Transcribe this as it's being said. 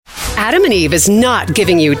Adam and Eve is not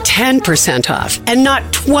giving you 10% off and not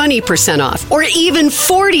 20% off or even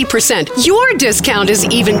 40%. Your discount is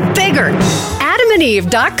even bigger.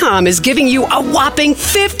 AdamandEve.com is giving you a whopping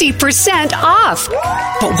 50% off.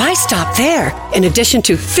 But why stop there? In addition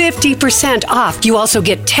to 50% off, you also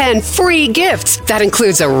get 10 free gifts. That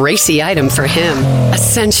includes a racy item for him, a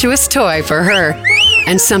sensuous toy for her,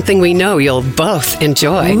 and something we know you'll both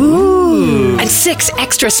enjoy. Ooh. And 6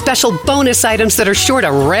 extra special bonus items that are sure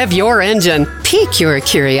to rev your engine, pique your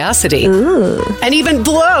curiosity, and even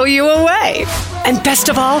blow you away. And best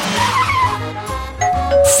of all,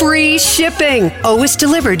 free shipping, always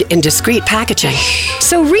delivered in discreet packaging.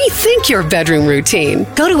 So rethink your bedroom routine.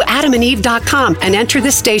 Go to adamandeve.com and enter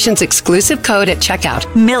the station's exclusive code at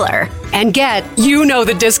checkout, Miller, and get, you know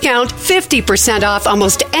the discount, 50% off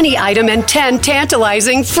almost any item and 10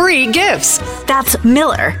 tantalizing free gifts. That's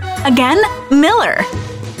Miller. Again, Miller.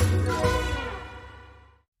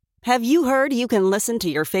 Have you heard you can listen to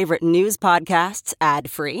your favorite news podcasts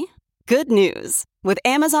ad-free? Good news. With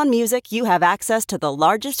Amazon Music, you have access to the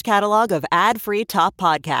largest catalog of ad-free top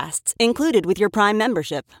podcasts included with your Prime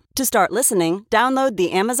membership. To start listening, download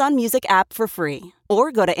the Amazon Music app for free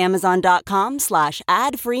or go to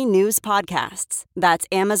amazon.com/ad-free news podcasts. That's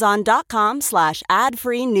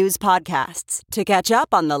amazon.com/ad-free news podcasts to catch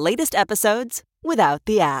up on the latest episodes without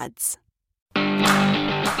the ads.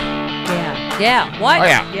 Yeah. What? Oh,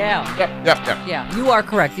 yeah. Yeah. Yep. Yeah, you are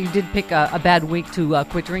correct. You did pick a bad week to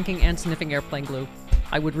quit drinking and sniffing airplane glue.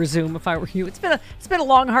 I would resume if I were you. It's been a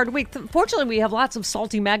long, hard week. Fortunately, we have lots of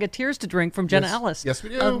salty MAGA tears to drink from Jenna Ellis. Yes, we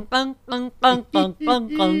do.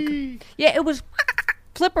 Yeah, it was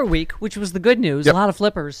Flipper week, which was the good news. Yep. A lot of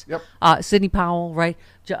flippers. Yep. Sidney Powell, right?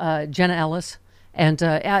 Jenna Ellis. And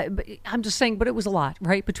I'm just saying, but it was a lot,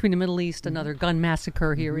 right? Between the Middle East, another gun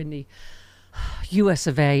massacre here in the U.S.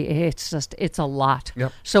 of A. It's a lot.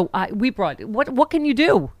 Yep. So we brought, what can you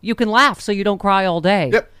do? You can laugh so you don't cry all day.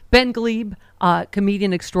 Yep. Ben Gleib,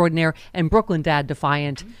 comedian extraordinaire, and Brooklyn Dad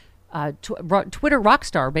Defiant, Twitter rock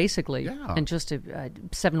star, basically. Yeah. And just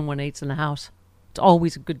 718's in the house. It's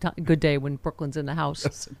always a good day when Brooklyn's in the house.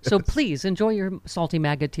 Yes, so please enjoy your salty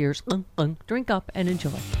MAGA tears. Drink up and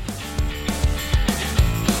enjoy.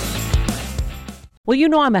 Well, you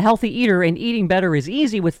know I'm a healthy eater, and eating better is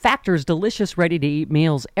easy with Factor's delicious, ready-to-eat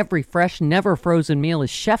meals. Every fresh, never-frozen meal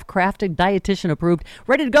is chef-crafted, dietitian-approved,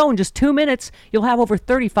 ready to go in just 2 minutes. You'll have over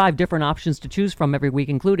 35 different options to choose from every week,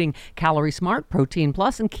 including Calorie Smart, Protein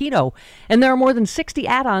Plus, and Keto. And there are more than 60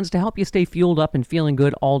 add-ons to help you stay fueled up and feeling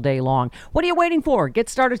good all day long. What are you waiting for? Get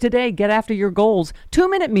started today. Get after your goals.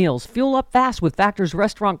 2-minute meals. Fuel up fast with Factor's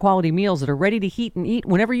restaurant-quality meals that are ready to heat and eat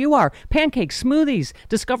whenever you are. Pancakes, smoothies.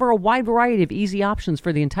 Discover a wide variety of easy options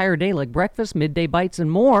for the entire day, like breakfast, midday bites,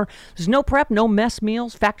 and more. There's no prep, no mess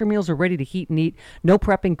meals. Factor meals are ready to heat and eat. No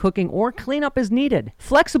prepping, cooking, or cleanup is needed.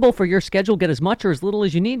 Flexible for your schedule. Get as much or as little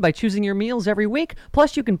as you need by choosing your meals every week.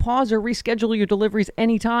 Plus, you can pause or reschedule your deliveries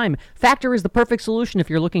anytime. Factor is the perfect solution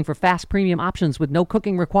if you're looking for fast premium options with no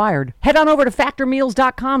cooking required. Head on over to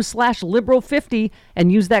factormeals.com/liberal50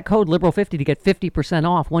 and use that code liberal50 to get 50%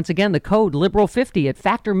 off. Once again, the code liberal50 at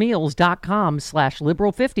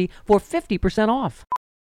factormeals.com/liberal50 for 50% off.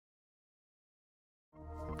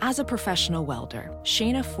 As a professional welder,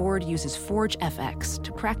 Shayna Ford uses Forge FX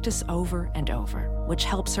to practice over and over, which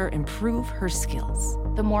helps her improve her skills.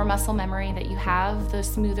 The more muscle memory that you have, the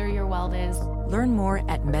smoother your weld is. Learn more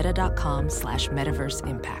at meta.com/metaverse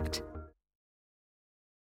impact.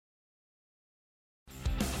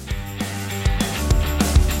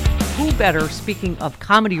 Who better, speaking of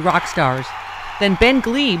comedy rock stars, than Ben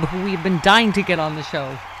Gleib, who we've been dying to get on the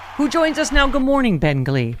show. Who joins us now? Good morning, Ben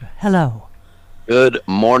Gleib. Hello. Good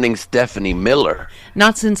morning, Stephanie Miller.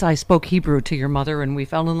 Not since I spoke Hebrew to your mother and we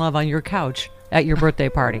fell in love on your couch at your birthday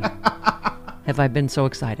party have I been so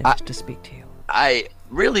excited to speak to you.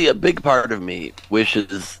 Really, a big part of me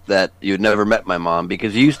wishes that you'd never met my mom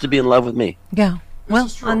because you used to be in love with me. Yeah. Well,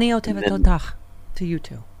 ani otevetotach to you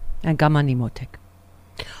too. And gamani motek.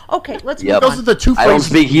 Okay, let's move on. Those are the two phrases. I don't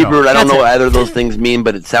speak you know. Hebrew, and I don't know That's what either of those things mean,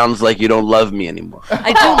 but it sounds like you don't love me anymore.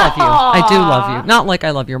 I do love you. I do love you. Not like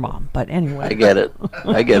I love your mom, but anyway. I get it.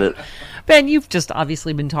 Ben, you've just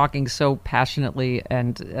obviously been talking so passionately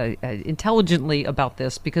and intelligently about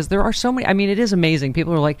this because there are so many. I mean, it is amazing.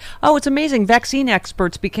 People are like, "Oh, it's amazing! Vaccine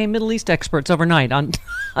experts became Middle East experts overnight on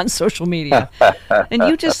social media." And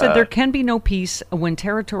you just said there can be no peace when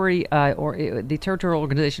territory or the territorial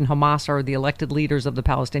organization Hamas are the elected leaders of the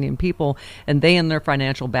Palestinian people, and they and their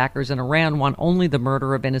financial backers in Iran want only the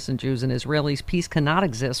murder of innocent Jews and Israelis. Peace cannot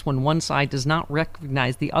exist when one side does not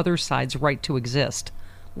recognize the other side's right to exist.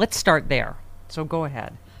 Let's start there. So go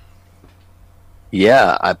ahead.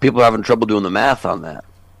 Yeah, people are having trouble doing the math on that.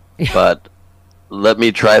 But let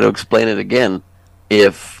me try to explain it again.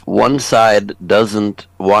 If one side doesn't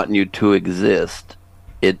want you to exist,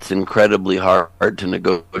 it's incredibly hard to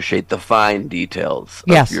negotiate the fine details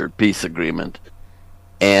of your peace agreement.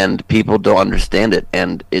 And people don't understand it.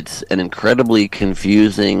 And it's an incredibly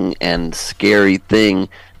confusing and scary thing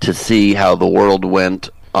to see how the world went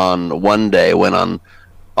on one day, when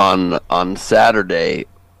on Saturday,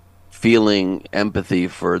 feeling empathy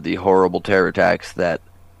for the horrible terror attacks that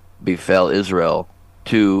befell Israel,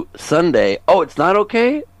 to Sunday, oh, it's not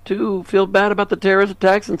okay to feel bad about the terrorist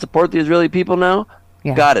attacks and support the Israeli people now?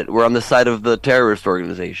 Yeah. Got it. We're on the side of the terrorist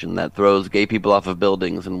organization that throws gay people off of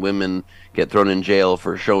buildings and women get thrown in jail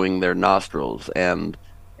for showing their nostrils. And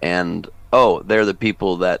oh, they're the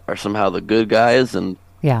people that are somehow the good guys, and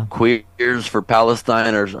queers for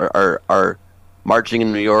Palestine are marching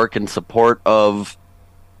in New York in support of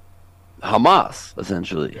Hamas,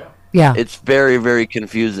 essentially. Yeah. It's very, very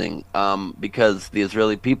confusing because the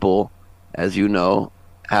Israeli people, as you know,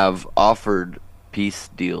 have offered peace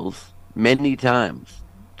deals many times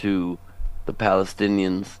to the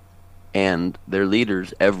Palestinians, and their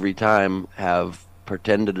leaders every time have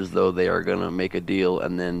pretended as though they are going to make a deal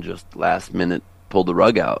and then just last minute pull the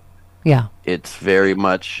rug out. Yeah. It's very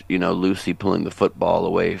much, Lucy pulling the football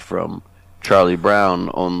away from Charlie Brown,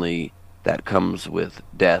 only that comes with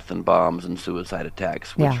death and bombs and suicide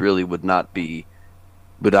attacks, which really would not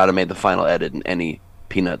have made the final edit in any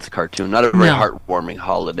Peanuts cartoon. Not a very heartwarming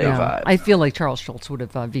holiday vibe. I feel like Charles Schultz would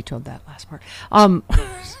have vetoed that last part.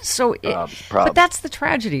 But that's the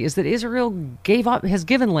tragedy, is that Israel has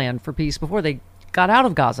given land for peace before they got out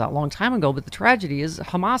of Gaza a long time ago. But the tragedy is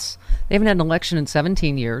Hamas, they haven't had an election in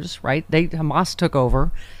 17 years, right? Hamas took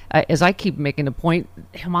over. As I keep making the point,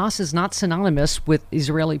 Hamas is not synonymous with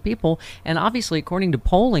Israeli people. And obviously, according to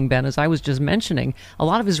polling, Ben, as I was just mentioning, a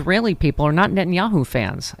lot of Israeli people are not Netanyahu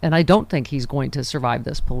fans. And I don't think he's going to survive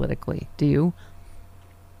this politically. Do you?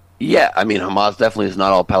 Yeah, I mean, Hamas definitely is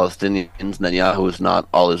not all Palestinians. Netanyahu is not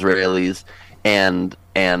all Israelis. And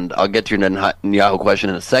I'll get to your Netanyahu question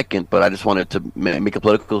in a second, but I just wanted to make a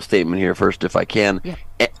political statement here first, if I can. Yeah.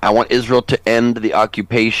 I want Israel to end the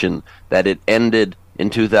occupation that it ended in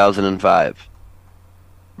 2005.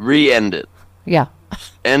 Re-end it. Yeah.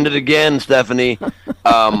 End it again, Stephanie.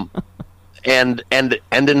 And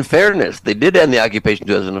in fairness, they did end the occupation in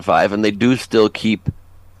 2005, and they do still keep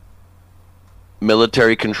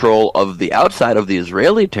military control of the outside of the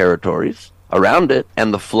Israeli territories around it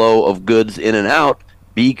and the flow of goods in and out,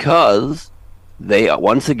 because they,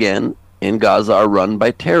 once again, in Gaza are run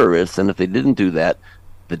by terrorists, and if they didn't do that,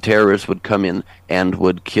 the terrorists would come in and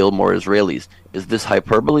would kill more Israelis. Is this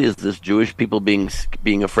hyperbole? Is this Jewish people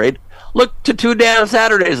being afraid? Look to 2 damn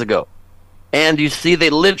Saturdays ago, and you see they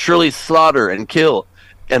literally slaughter and kill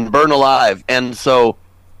and burn alive. And so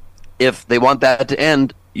if they want that to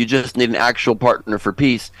end, you just need an actual partner for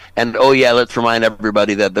peace. And oh yeah, let's remind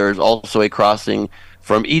everybody that there's also a crossing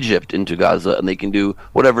from Egypt into Gaza, and they can do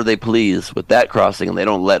whatever they please with that crossing, and they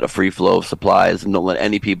don't let a free flow of supplies and don't let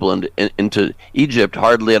any people into Egypt,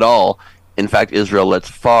 hardly at all. In fact, Israel lets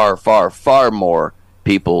far, far, far more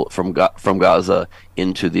people from Gaza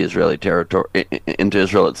into the Israeli territory, into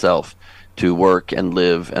Israel itself, to work and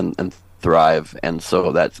live and thrive. And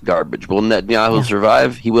so that's garbage. Will Netanyahu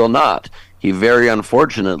survive? He will not. He very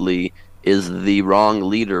unfortunately is the wrong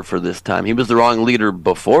leader for this time. He was the wrong leader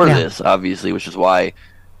before this, obviously, which is why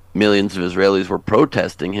millions of Israelis were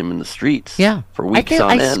protesting him in the streets for weeks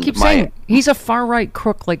on end. I keep saying he's a far-right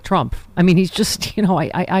crook like Trump. I mean, he's just,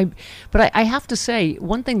 but I have to say,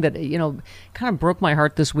 one thing that, kind of broke my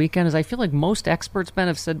heart this weekend is I feel like most experts, Ben,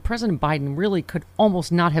 have said President Biden really could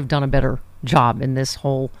almost not have done a better job in this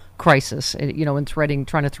whole crisis, in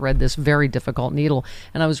trying to thread this very difficult needle.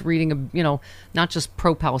 And I was reading, not just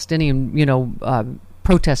pro-Palestinian,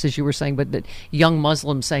 protests, as you were saying, but that young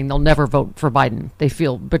Muslims saying they'll never vote for Biden. They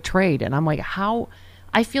feel betrayed. And I'm like,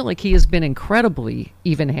 I feel like he has been incredibly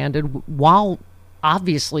even-handed while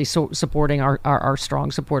obviously supporting our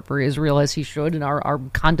strong support for Israel, as he should, and our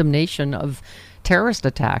condemnation of terrorist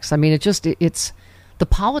attacks. I mean, it's the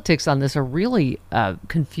politics on this are really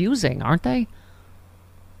confusing, aren't they?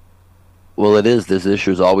 Well, it is. This issue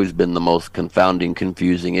has always been the most confounding,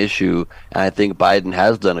 confusing issue, and I think Biden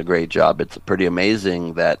has done a great job. It's pretty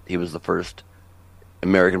amazing that he was the first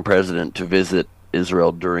American president to visit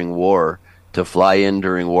Israel during war. To fly in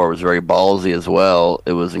during war was very ballsy as well.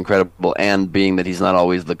 It was incredible, and being that he's not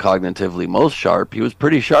always the cognitively most sharp, he was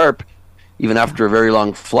pretty sharp, even after a very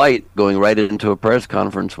long flight, going right into a press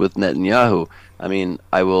conference with Netanyahu. I mean,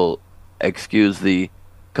 I will excuse the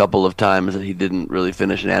couple of times that he didn't really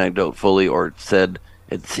finish an anecdote fully, or said,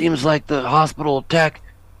 it seems like the hospital attack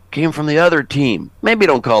came from the other team. Maybe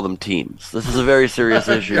don't call them teams. This is a very serious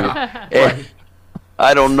issue.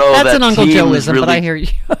 I don't know. That's that an Uncle Joeism, really, but I hear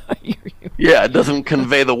you. I hear you. Yeah, it doesn't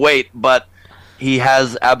convey the weight, but he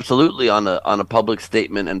has absolutely on a public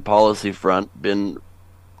statement and policy front been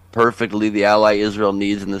perfectly the ally Israel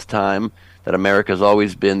needs in this time, that America has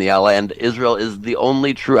always been the ally, and Israel is the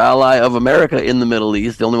only true ally of America in the Middle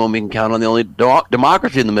East, the only one we can count on, the only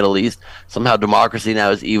democracy in the Middle East. Somehow democracy now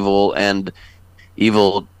is evil, and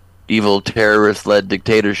evil terrorist-led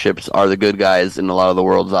dictatorships are the good guys in a lot of the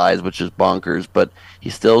world's eyes, which is bonkers. But he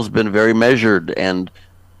still has been very measured and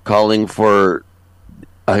calling for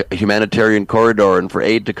a humanitarian corridor and for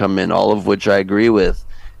aid to come in, all of which I agree with.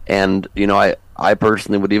 And, I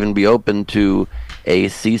personally would even be open to a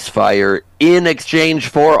ceasefire in exchange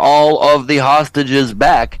for all of the hostages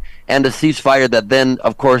back, and a ceasefire that then,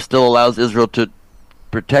 of course, still allows Israel to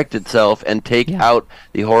protect itself and take out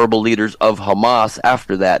the horrible leaders of Hamas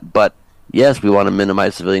after that. But yes, we want to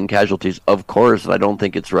minimize civilian casualties, of course, and I don't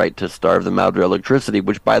think it's right to starve them out of their electricity,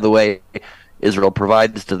 which, by the way, Israel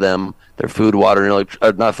provides to them their food, water,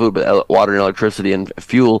 and not food, but water and electricity and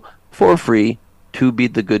fuel for free to be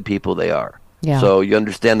the good people they are. Yeah. So you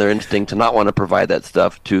understand their instinct to not want to provide that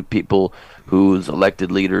stuff to people whose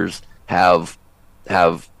elected leaders have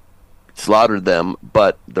slaughtered them,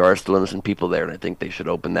 but there are still innocent people there, and I think they should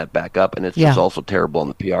open that back up. And it's just also terrible on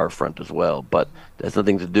the PR front as well. But it has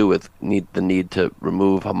nothing to do with the need to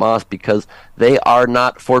remove Hamas, because they are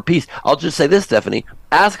not for peace. I'll just say this, Stephanie.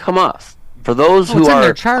 Ask Hamas. For those who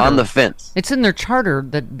are on the fence. It's in their charter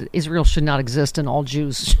that Israel should not exist and all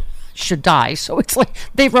Jews should die. So it's like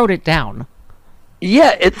they wrote it down.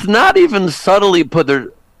 Yeah, it's not even subtly put there.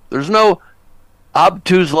 There's no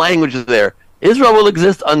obtuse language there. Israel will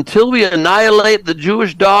exist until we annihilate the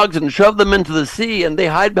Jewish dogs and shove them into the sea, and they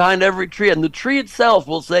hide behind every tree. And the tree itself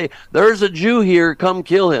will say, there's a Jew here, come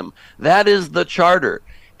kill him. That is the charter.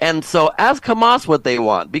 And so ask Hamas what they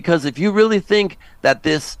want, because if you really think that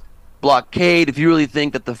this blockade, if you really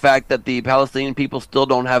think that the fact that the Palestinian people still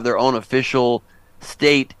don't have their own official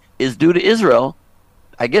state is due to Israel,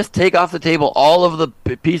 I guess take off the table all of the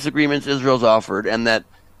peace agreements Israel's offered and that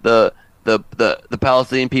the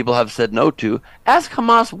Palestinian people have said no to. Ask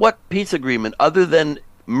Hamas what peace agreement, other than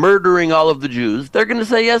murdering all of the Jews, they're going to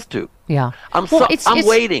say yes to. Yeah. I'm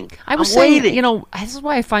waiting. I'm saying, this is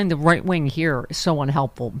why I find the right wing here so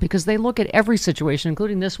unhelpful, because they look at every situation,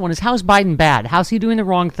 including this one, as how's Biden bad? How's he doing the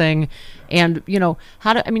wrong thing? And,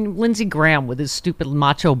 Lindsey Graham with his stupid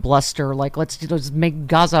macho bluster, like, let's make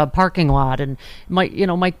Gaza a parking lot. And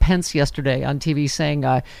Mike Pence yesterday on TV saying,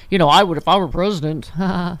 I would if I were president.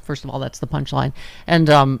 First of all, that's the punchline. And,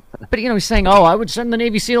 but he's saying, I would send the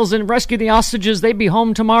Navy SEALs in and rescue the hostages. They'd be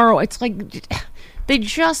home tomorrow. It's like,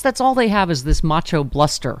 that's all they have is this macho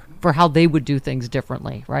bluster for how they would do things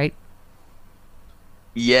differently, right?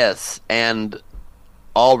 Yes, and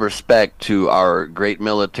all respect to our great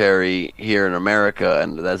military here in America,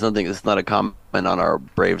 and it's not a comment on our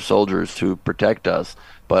brave soldiers who protect us,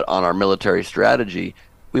 but on our military strategy.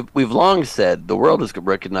 We've long said, the world has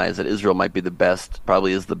recognized that Israel might be the best,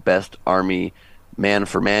 probably is the best army man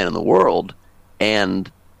for man in the world, and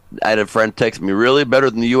I had a friend text me, really better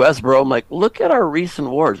than the U.S., bro? I'm like, look at our recent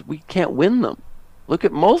wars. We can't win them. Look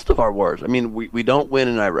at most of our wars. I mean, we don't win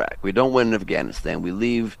in Iraq. We don't win in Afghanistan. We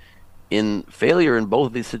leave in failure in both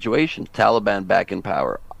of these situations. Taliban back in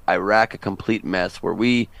power. Iraq, a complete mess where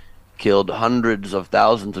we killed hundreds of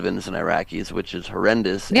thousands of innocent Iraqis, which is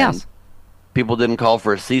horrendous. Yes. And people didn't call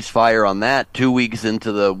for a ceasefire on that 2 weeks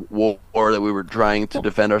into the war that we were trying to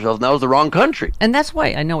defend ourselves. And that was the wrong country. And that's why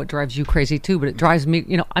I know it drives you crazy too, but it drives me,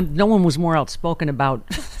 no one was more outspoken about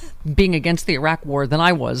being against the Iraq war than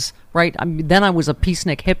I was, right? Then I was a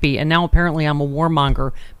peacenik hippie, and now apparently I'm a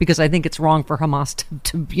warmonger because I think it's wrong for Hamas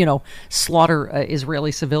to slaughter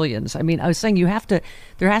Israeli civilians. I was saying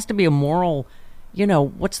there has to be a moral,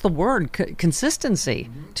 what's the word? Consistency.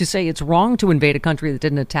 To say it's wrong to invade a country that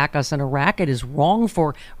didn't attack us in Iraq. It is wrong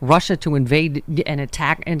for Russia to invade and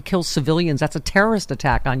attack and kill civilians. That's a terrorist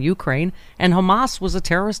attack on Ukraine. And Hamas was a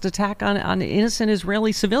terrorist attack on innocent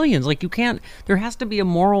Israeli civilians. Like, there has to be a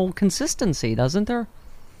moral consistency, doesn't there?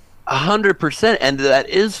 100%, and that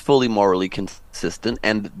is fully morally consistent.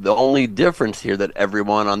 And the only difference here that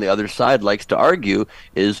everyone on the other side likes to argue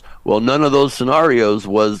is, well, none of those scenarios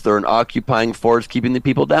was there an occupying force keeping the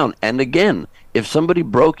people down. And again, if somebody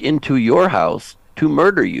broke into your house to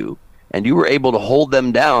murder you and you were able to hold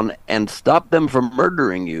them down and stop them from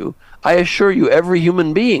murdering you, I assure you every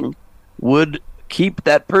human being would keep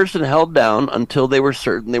that person held down until they were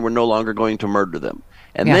certain they were no longer going to murder them.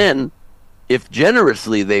 And then, if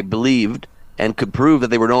generously they believed and could prove that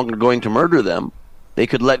they were no longer going to murder them, they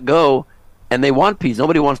could let go. And they want peace.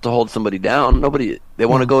 Nobody wants to hold somebody down. They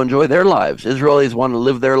want to go enjoy their lives. Israelis want to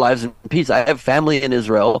live their lives in peace. I have family in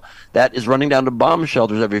Israel that is running down to bomb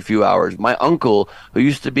shelters every few hours. My uncle, who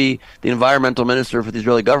used to be the environmental minister for the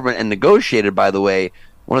Israeli government and negotiated, by the way,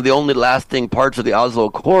 one of the only lasting parts of the Oslo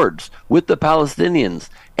Accords with the Palestinians,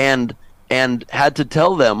 and had to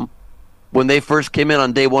tell them when they first came in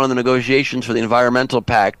on day one of the negotiations for the environmental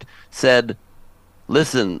pact, said,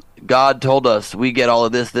 listen, God told us we get all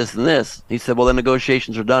of this, this, and this. He said, well, the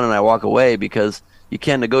negotiations are done, and I walk away because you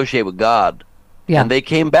can't negotiate with God. Yeah. And they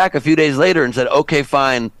came back a few days later and said, okay,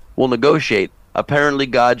 fine, we'll negotiate. Apparently,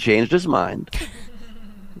 God changed his mind.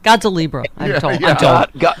 God's a Libra, I'm told.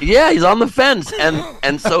 God, he's on the fence.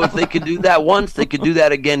 And so if they could do that once, they could do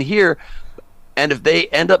that again here. And if they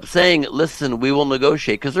end up saying, listen, we will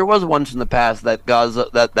negotiate, because there was once in the past that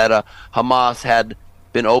Hamas had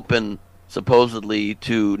been open supposedly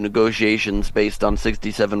to negotiations based on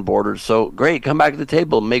 67 borders. So great, come back to the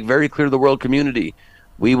table, make very clear to the world community,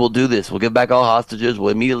 we will do this. We'll give back all hostages.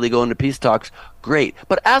 We'll immediately go into peace talks. Great.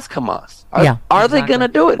 But ask Hamas, are they going to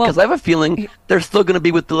do it? Because I have a feeling they're still going to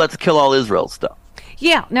be with the let's kill all Israel stuff.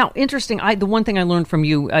 Yeah. Now, interesting. The one thing I learned from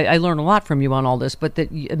you, I learned a lot from you on all this, but that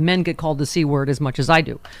men get called the C word as much as I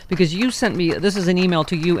do. Because you sent me, this is an email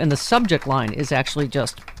to you, and the subject line is actually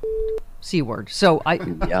just C word. So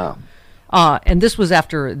Yeah. And this was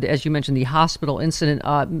after, as you mentioned, the hospital incident.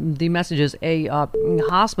 The message is a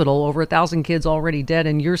hospital, over 1,000 kids already dead,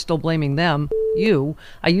 and you're still blaming them. You.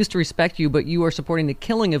 I used to respect you, but you are supporting the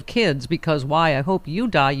killing of kids because why? I hope you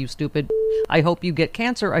die, you stupid. I hope you get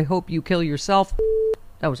cancer. I hope you kill yourself.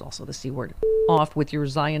 That was also the C word. Off with your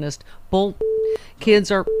Zionist bull. Kids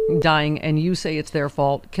are dying, and you say it's their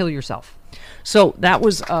fault. Kill yourself. So that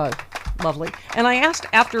was lovely. And I asked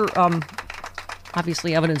after...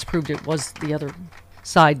 obviously, evidence proved it was the other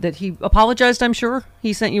side, that he apologized, I'm sure?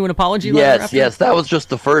 He sent you an apology letter after? Yes, that was just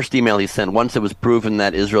the first email he sent. Once it was proven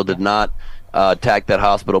that Israel did not attack that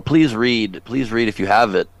hospital, please read if you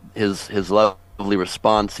have it, his lovely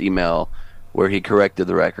response email where he corrected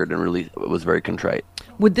the record and really was very contrite.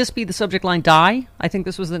 Would this be the subject line, die? I think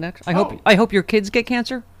this was the next. I hope your kids get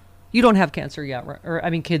cancer? You don't have cancer yet, right? Or, I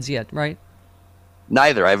mean, kids yet, right?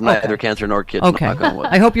 Neither. I have neither cancer nor kids. Okay.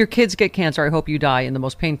 I hope your kids get cancer. I hope you die in the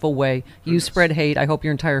most painful way. You spread hate. I hope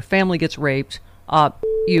your entire family gets raped.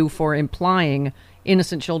 You for implying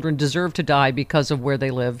innocent children deserve to die because of where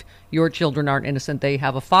they live. Your children aren't innocent. They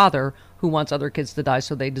have a father who wants other kids to die,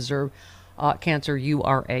 so they deserve cancer. You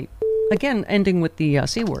are again, ending with the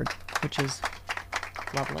C word, which is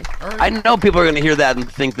lovely. I know people are going to hear that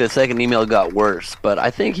and think the second email got worse, but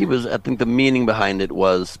I think the meaning behind it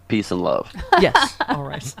was peace and love. Yes. All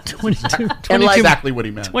right. 22 and exactly what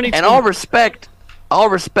he meant. 22. And all respect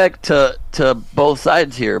to both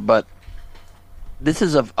sides here, but this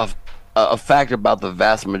is a fact about the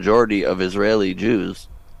vast majority of Israeli Jews.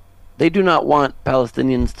 They do not want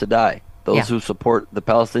Palestinians to die. Those who support the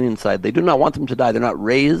Palestinian side, they do not want them to die. They're not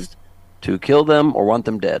raised to kill them or want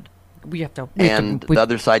them dead. The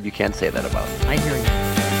other side, you can't say that about. I hear you.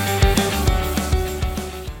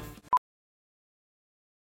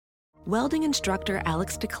 Welding instructor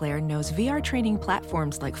Alex DeClaire knows VR training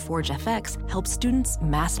platforms like Forge FX help students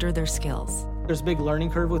master their skills. There's a big learning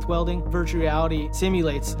curve with welding. Virtual reality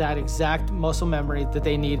simulates that exact muscle memory that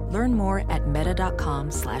they need. Learn more at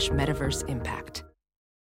meta.com/metaverseimpact.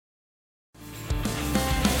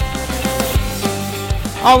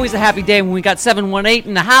 Always a happy day when we got 718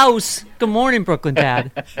 in the house. Good morning, Brooklyn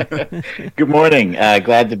Dad. Good morning.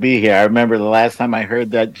 Glad to be here. I remember the last time I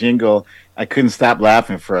heard that jingle, I couldn't stop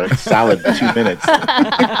laughing for a solid 2 minutes.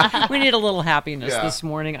 We need a little happiness this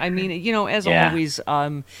morning. I mean, as always,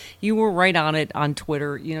 you were right on it on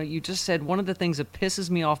Twitter. You just said one of the things that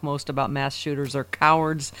pisses me off most about mass shooters are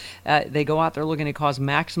cowards. They go out there looking to cause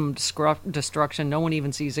maximum destruction. No one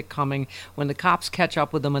even sees it coming. When the cops catch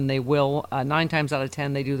up with them, and they will, 9 times out of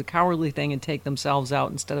 10, they do the cowardly thing and take themselves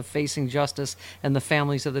out instead of facing justice and the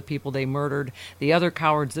families of the people they murdered. The other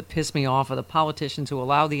cowards that piss me off are the politicians who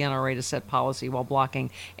allow the NRA to set policy while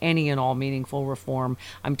blocking any and all meaningful reform.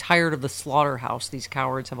 I'm tired of the slaughterhouse these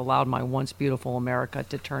cowards have allowed my once beautiful America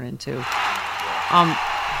to turn into.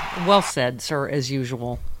 Well said, sir, as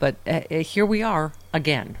usual. But here we are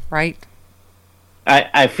again, right?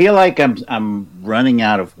 I feel like I'm running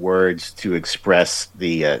out of words to express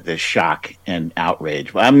the shock and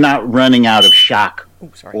outrage. I'm not running out of shock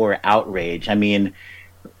or outrage. I mean,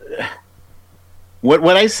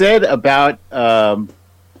 what I said about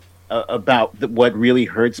what really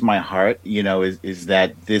hurts my heart, is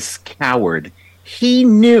that this coward he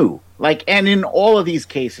knew, like, and in all of these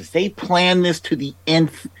cases, they planned this to the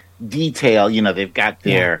nth detail. You know, they've got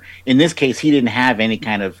their, in this case, he didn't have any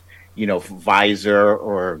kind of, you know, visor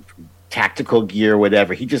or tactical gear,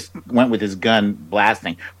 whatever. He just went with his gun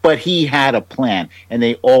blasting, but he had a plan, and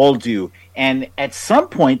they all do. And at some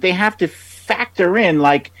point they have to factor in,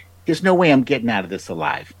 like, there's no way I'm getting out of this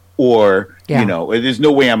alive, or, you know, there's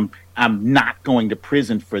no way I'm not going to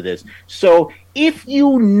prison for this. So if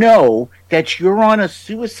you know that you're on a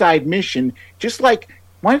suicide mission, just like,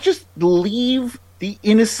 why don't you just leave the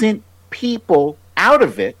innocent people out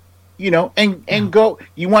of it, you know, and go,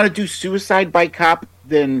 you want to do suicide by cop,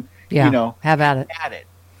 then, you know, have at it.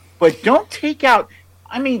 But don't take out,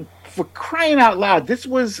 I mean, for crying out loud, this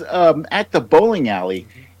was at the bowling alley.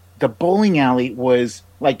 The bowling alley was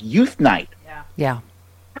like youth night. Yeah.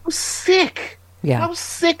 How sick. Yeah. How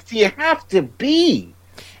sick do you have to be?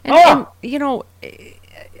 And you know,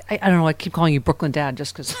 I don't know, I keep calling you Brooklyn Dad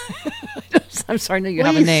just because I'm sorry, I know you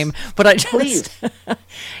have a name, but I just,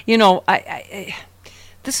 you know, I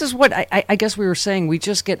this is what I guess we were saying. We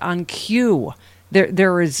just get on cue.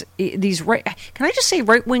 There is these can I just say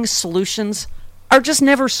right-wing solutions are just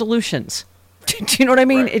never solutions. Do you know what I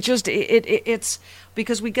mean? Right. It just it's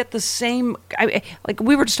because we get the same. Like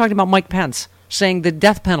we were just talking about Mike Pence saying the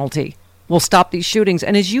death penalty will stop these shootings,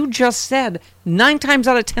 and as you just said, 9 times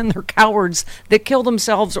out of 10 they're cowards that kill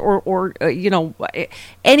themselves or you know.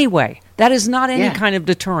 Anyway, that is not any kind of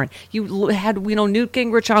deterrent. You had Newt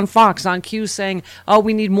Gingrich on Fox on cue saying, "Oh,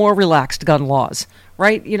 we need more relaxed gun laws."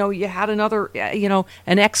 Right? You know, you had another, an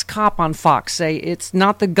ex-cop on Fox say it's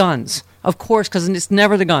not the guns, of course, because it's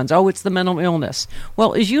never the guns. Oh, it's the mental illness.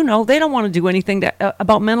 Well, as you know, they don't want to do anything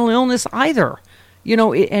about mental illness either. You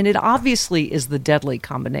know, and it obviously is the deadly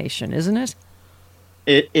combination, isn't it?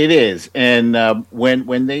 It is. And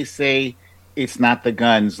when they say it's not the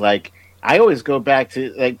guns, like, I always go back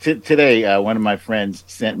to, like, today, one of my friends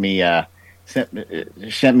sent me a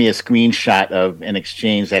screenshot of an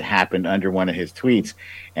exchange that happened under one of his tweets,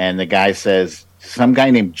 and the guy says, some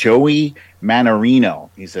guy named Joey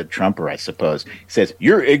Manarino, he's a Trumper, I suppose, says,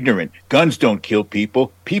 "You're ignorant. Guns don't kill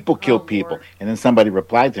people. People kill people." Lord. And then somebody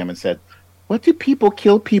replied to him and said, "What do people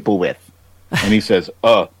kill people with?" And he says,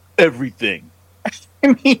 "Everything."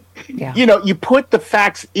 I mean, you know, you put the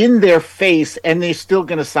facts in their face, and they're still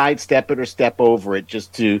going to sidestep it or step over it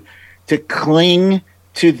just to cling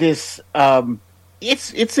to this.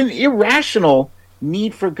 It's an irrational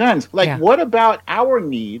need for guns. Like, what about our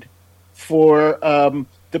need for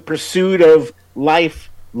the pursuit of life,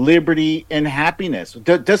 liberty, and happiness?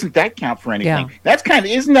 Doesn't that count for anything? Yeah. That's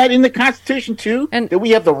isn't that in the Constitution too? And that we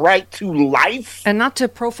have the right to life? And not to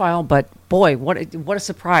profile, but boy, what a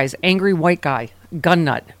surprise! Angry white guy, gun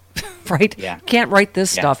nut. Right? Yeah. Can't write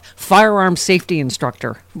this stuff. Firearm safety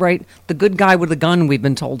instructor, right? The good guy with a gun we've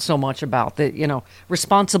been told so much about. The,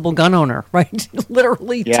 responsible gun owner, right?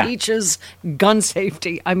 Literally teaches gun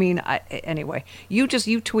safety. I mean, anyway, you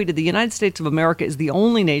tweeted the United States of America is the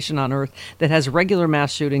only nation on earth that has regular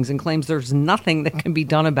mass shootings and claims there's nothing that can be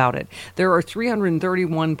done about it. There are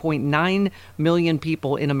 331.9 million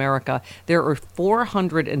people in America. There are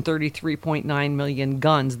 433.9 million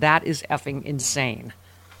guns. That is effing insane.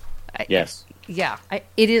 Yes. It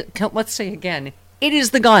is. Let's say again, it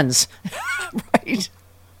is the guns, right?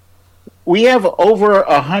 We have over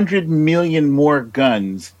 100 million more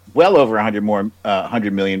guns, well over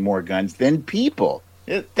 100 million more guns than people.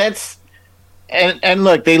 That's and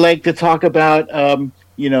look, they like to talk about,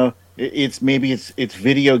 it's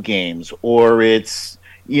video games, or it's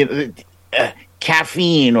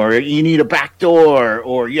caffeine, or you need a back door,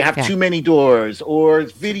 or you have too many doors, or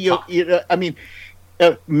it's video.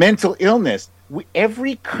 Mental illness.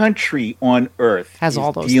 Every country on earth has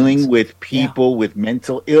all those dealing things. With people with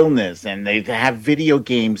mental illness, and they have video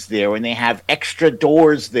games there, and they have extra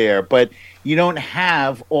doors there. But you don't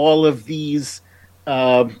have all of these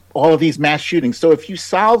mass shootings. So if you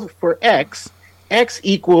solve for X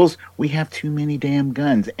equals we have too many damn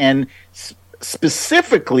guns, and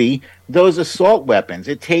specifically those assault weapons.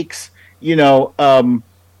 It takes a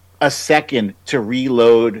second to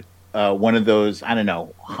reload. One of those,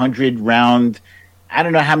 100 round, I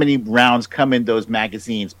don't know how many rounds come in those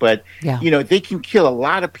magazines, but, they can kill a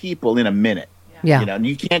lot of people in a minute. Yeah. And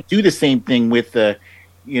you can't do the same thing with the,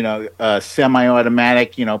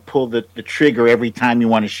 semi-automatic, pull the trigger every time you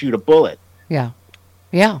want to shoot a bullet. Yeah.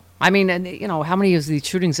 Yeah. I mean, and, how many of these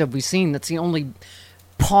shootings have we seen? That's the only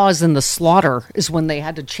pause in the slaughter is when they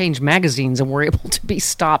had to change magazines and were able to be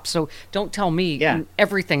stopped. So don't tell me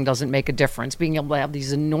everything doesn't make a difference. Being able to have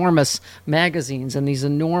these enormous magazines and these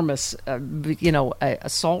enormous, military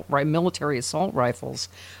assault rifles.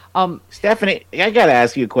 Stephanie, I got to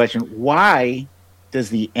ask you a question. Why does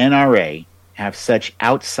the NRA have such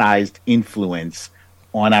outsized influence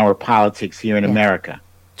on our politics here in America?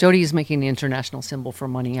 Jody is making the international symbol for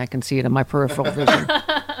money. I can see it in my peripheral vision.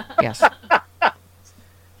 Yes.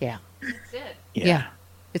 Yeah. That's it. Yeah.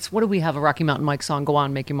 It's what do we have a Rocky Mountain Mike song? Go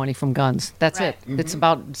on, make your money from guns. That's it. Mm-hmm. It's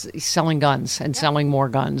about selling guns and selling more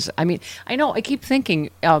guns. I mean, I know. I keep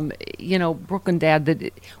thinking, Brooklyn Dad,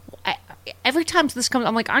 that every time this comes,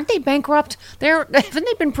 I'm like, aren't they bankrupt? Haven't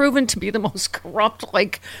they been proven to be the most corrupt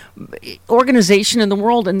organization in the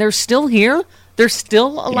world? And they're still here. They're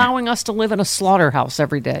still allowing us to live in a slaughterhouse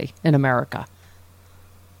every day in America.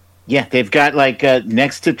 Yeah, they've got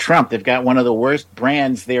next to Trump, they've got one of the worst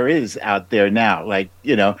brands there is out there now.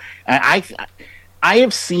 I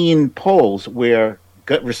have seen polls where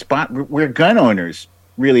gun owners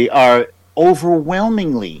really are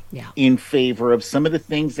overwhelmingly in favor of some of the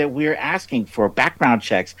things that we're asking for: background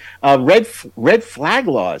checks, red flag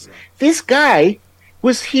laws. This guy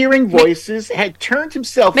was hearing voices, had turned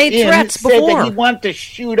himself made in, threats said before. that he wanted to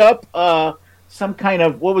shoot up some kind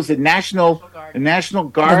of, what was it, National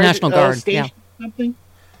Guard station or something.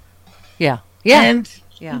 Yeah. And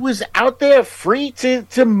he was out there free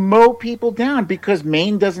to mow people down because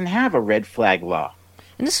Maine doesn't have a red flag law.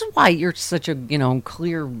 And this is why you're such a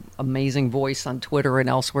clear, amazing voice on Twitter and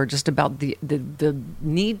elsewhere, just about the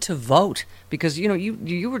need to vote. Because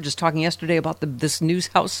you were just talking yesterday about this new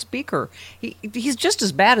House Speaker. He's just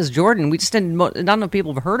as bad as Jordan. We just not enough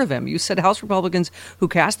people have heard of him. You said House Republicans who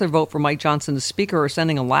cast their vote for Mike Johnson as Speaker are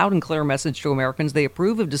sending a loud and clear message to Americans. They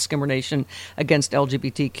approve of discrimination against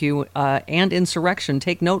LGBTQ and insurrection.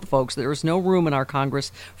 Take note, folks. There is no room in our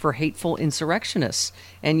Congress for hateful insurrectionists.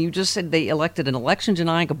 And you just said they elected an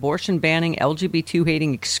election-denying, abortion-banning,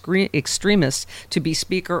 LGBT-hating extremists to be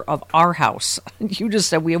Speaker of our House. You just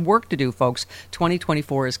said we have work to do, folks.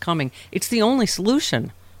 2024 is coming. It's the only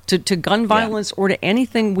solution to gun violence or to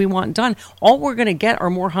anything we want done. All we're going to get are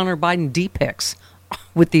more Hunter Biden D-pics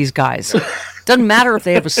with these guys. Doesn't matter if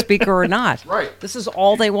they have a speaker or not. Right. This is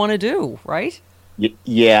all they want to do, right?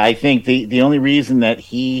 Yeah, I think the only reason that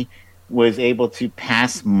he was able to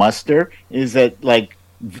pass muster is that,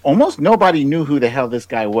 almost nobody knew who the hell this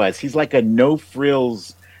guy was. He's like a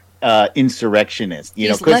no-frills insurrectionist.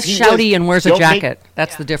 He's less shouty and wears a jacket.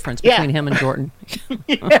 That's the difference between him and Jordan.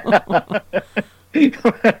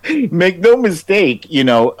 Make no mistake,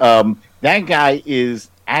 that guy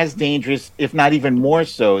is as dangerous, if not even more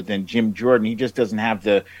so, than Jim Jordan. He just doesn't have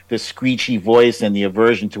the screechy voice and the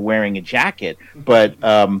aversion to wearing a jacket. But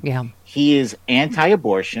he is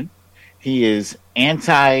anti-abortion. He is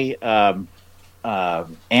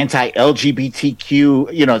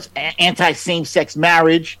anti-LGBTQ, anti-same-sex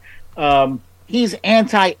marriage. He's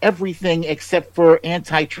anti-everything except for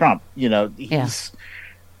anti-Trump. He's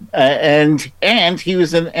and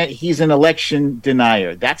he's an election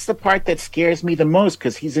denier. That's the part that scares me the most,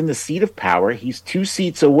 because he's in the seat of power. He's 2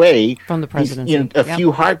 seats away from the presidency, he's, a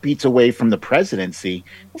few heartbeats away from the presidency.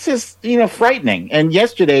 This is frightening. And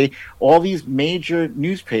yesterday, all these major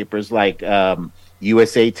newspapers like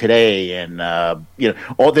USA Today and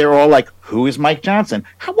they're all like, who is Mike Johnson?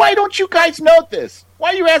 Why don't you guys know this?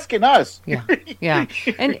 Why are you asking us? Yeah.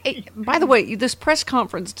 And by the way, this press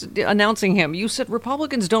conference announcing him, you said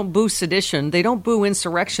Republicans don't boo sedition, they don't boo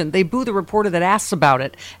insurrection, they boo the reporter that asks about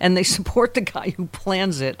it, and they support the guy who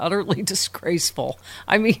plans it. Utterly disgraceful.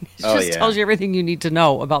 I mean, it just tells you everything you need to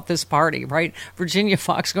know about this party, right? Virginia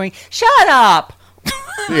Fox going, shut up.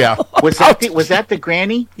 Yeah. Was that the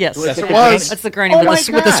granny? Yes, yes, it was. That's the granny with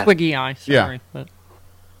the squiggy eye. Sorry,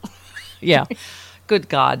 yeah. Yeah. Good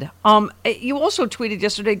God. You also tweeted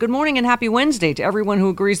yesterday, good morning and happy Wednesday to everyone who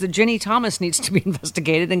agrees that Ginny Thomas needs to be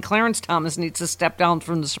investigated and Clarence Thomas needs to step down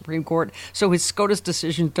from the Supreme Court so his SCOTUS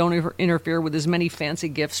decisions don't interfere with his many fancy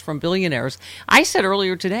gifts from billionaires. I said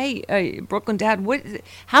earlier today, Brooklyn Dad,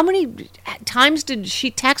 how many times did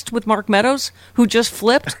she text with Mark Meadows, who just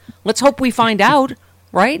flipped? Let's hope we find out,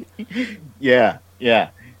 right? Yeah.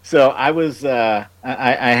 So I was,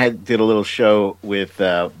 I did a little show with,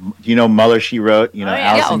 Muller, She Wrote,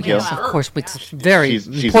 Allison Gill. Yes, of course, it's a very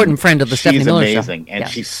important friend of the Stephanie Miller Show. She's amazing, and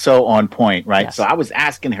she's so on point, right? Yes. So I was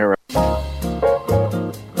asking her.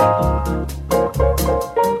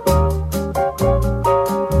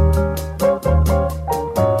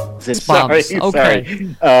 Sorry.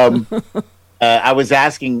 Okay. I was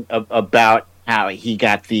asking about how he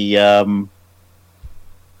got the.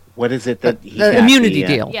 What is it that he got? Immunity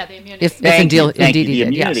deal? Yeah, the immunity. If indeed the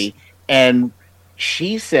immunity. Yes. And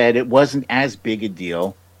she said it wasn't as big a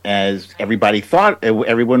deal as everybody thought.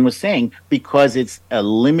 Everyone was saying, because it's a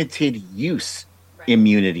limited use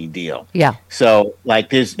immunity deal. Yeah. So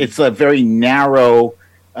like it's a very narrow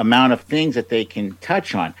amount of things that they can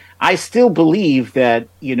touch on. I still believe that,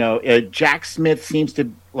 Jack Smith seems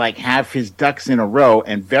to like have his ducks in a row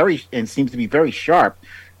and seems to be very sharp.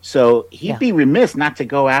 So he'd be remiss not to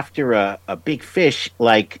go after a big fish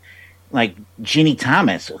like Ginny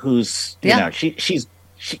Thomas, who's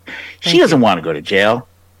she doesn't want to go to jail.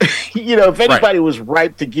 If anybody was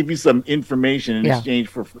ripe to give you some information in exchange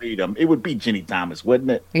for freedom, it would be Ginny Thomas, wouldn't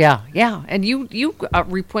it? Yeah. And you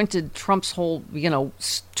repointed Trump's whole,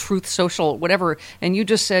 Truth Social, whatever, and you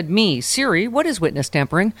just said, Siri, what is witness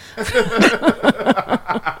tampering?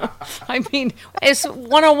 I mean, it's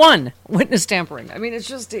 101 witness tampering. I mean, it's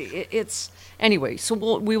just, it's... Anyway, so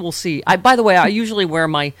we will see. By the way, I usually wear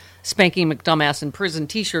my Spanky McDumbass in prison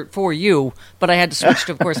T-shirt for you, but I had to switch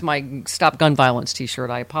to, of course, my Stop Gun Violence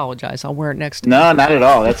T-shirt. I apologize. I'll wear it next time. No, not at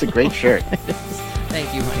all. That's a great shirt.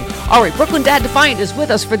 Thank you, honey. All right, Brooklyn Dad Defiant is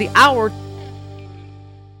with us for the hour.